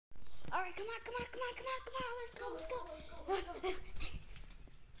come on. Let's go.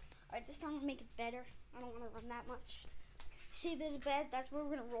 Alright, this time I'll make it better. I don't want to run that much. See this bed? That's where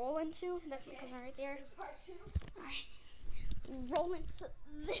we're going to roll into. That's my cousin right there. Alright. Roll into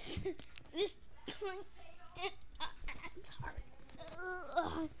this time. It's hard.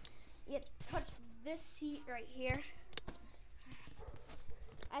 You touch this seat right here.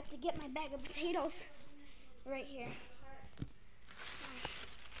 I have to get my bag of potatoes right here.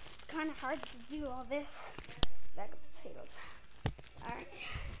 It's kind of hard to do all this. Bag of potatoes. Alright.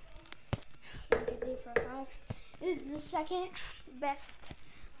 This is the second best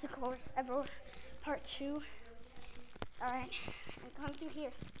course ever, part 2. Alright, and come through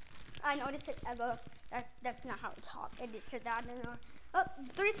here. I noticed it ever. That's not how it's taught. It just said that. Oh,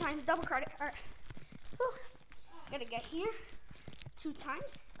 3 times, double credit. Alright. Gotta get here 2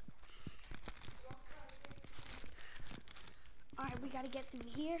 times. Alright, we gotta get through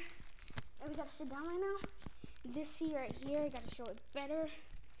here. And we gotta sit down right now. This seat right here, I gotta show it better.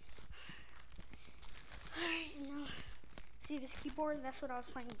 Alright, and now, see this keyboard? That's what I was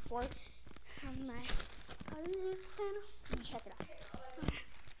playing before. On my cousin's channel. You can check it out.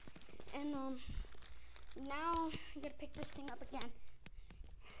 And now you gotta pick this thing up again.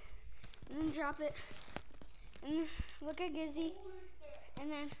 And then drop it. And then look at Gizzy.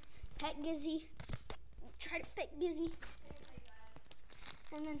 And then pet Gizzy. Try to pet Gizzy.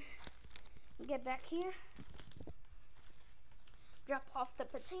 And then get back here. Drop off the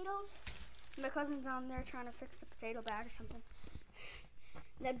potatoes. My cousin's down there trying to fix the potato bag or something.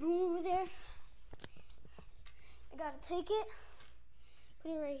 That broom over there, I gotta take it,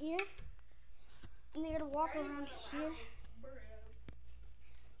 put it right here, and they gotta walk around here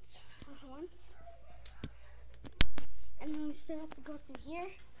once, and then we still have to go through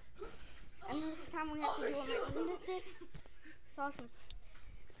here, and this time we have to do what my cousin just did. It's awesome.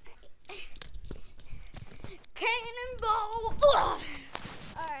 Cannonball!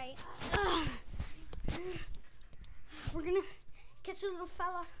 Alright. We're gonna catch a little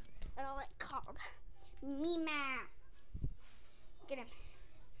fella that I like called Meow. Get him.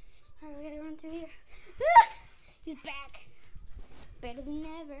 Alright, we gotta run through here. He's back. Better than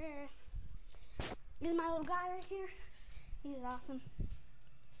ever. This is my little guy right here. He's awesome.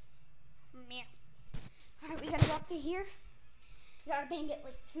 Meow. Alright, we gotta go up to here. You gotta bang it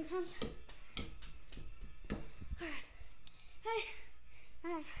like 3 times. Alright. Hey.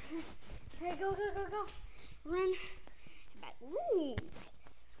 Alright. Alright, go. Run. Back. Ooh,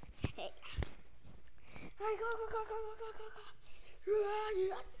 nice. Hey. Alright, go.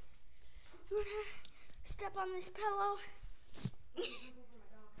 Run. Step on this pillow.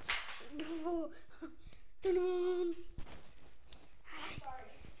 Go. Dun-dun.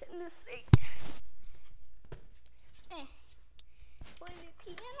 Sit in this seat. Hey. Play the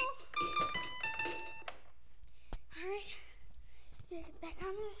piano. Alright. Back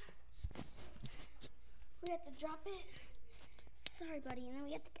on it. We have to drop it. Sorry, buddy. And then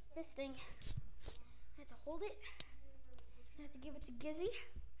we have to get this thing. I have to hold it. I have to give it to Gizzy.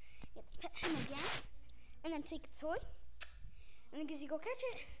 You have to pet him again. And then take a toy. And then Gizzy, go catch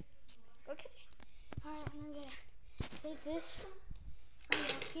it. Go catch it. Alright, and then we gotta take this.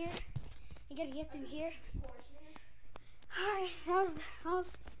 Right up here. You gotta get through here. Alright,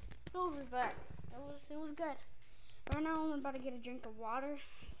 it's over, but it was good. Right now I'm about to get a drink of water,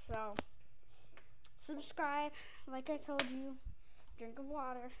 so subscribe, like I told you, drink of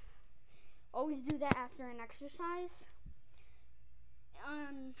water. Always do that after an exercise.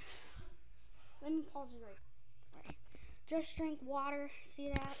 Let me pause it right. Just drink water, see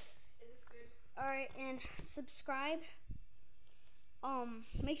that? Is this good? Alright, and subscribe.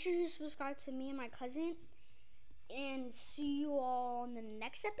 Make sure you subscribe to me and my cousin. And see you all in the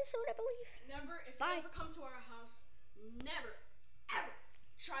next episode, I believe. If you ever come to our house, never, ever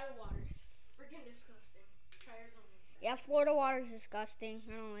try the water. It's freaking disgusting. Try yours on instead. Yeah, Florida water is disgusting.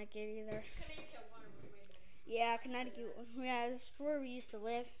 I don't like it either. Connecticut water was way better. Yeah, Connecticut. Yeah, this is where we used to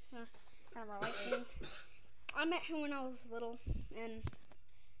live. Kind of our life thing. I met him when I was little, and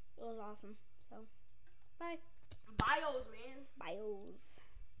it was awesome. So, bye. Bios, man. Bios.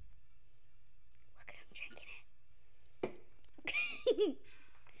 Look at him drinking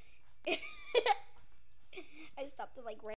it. I stopped it like right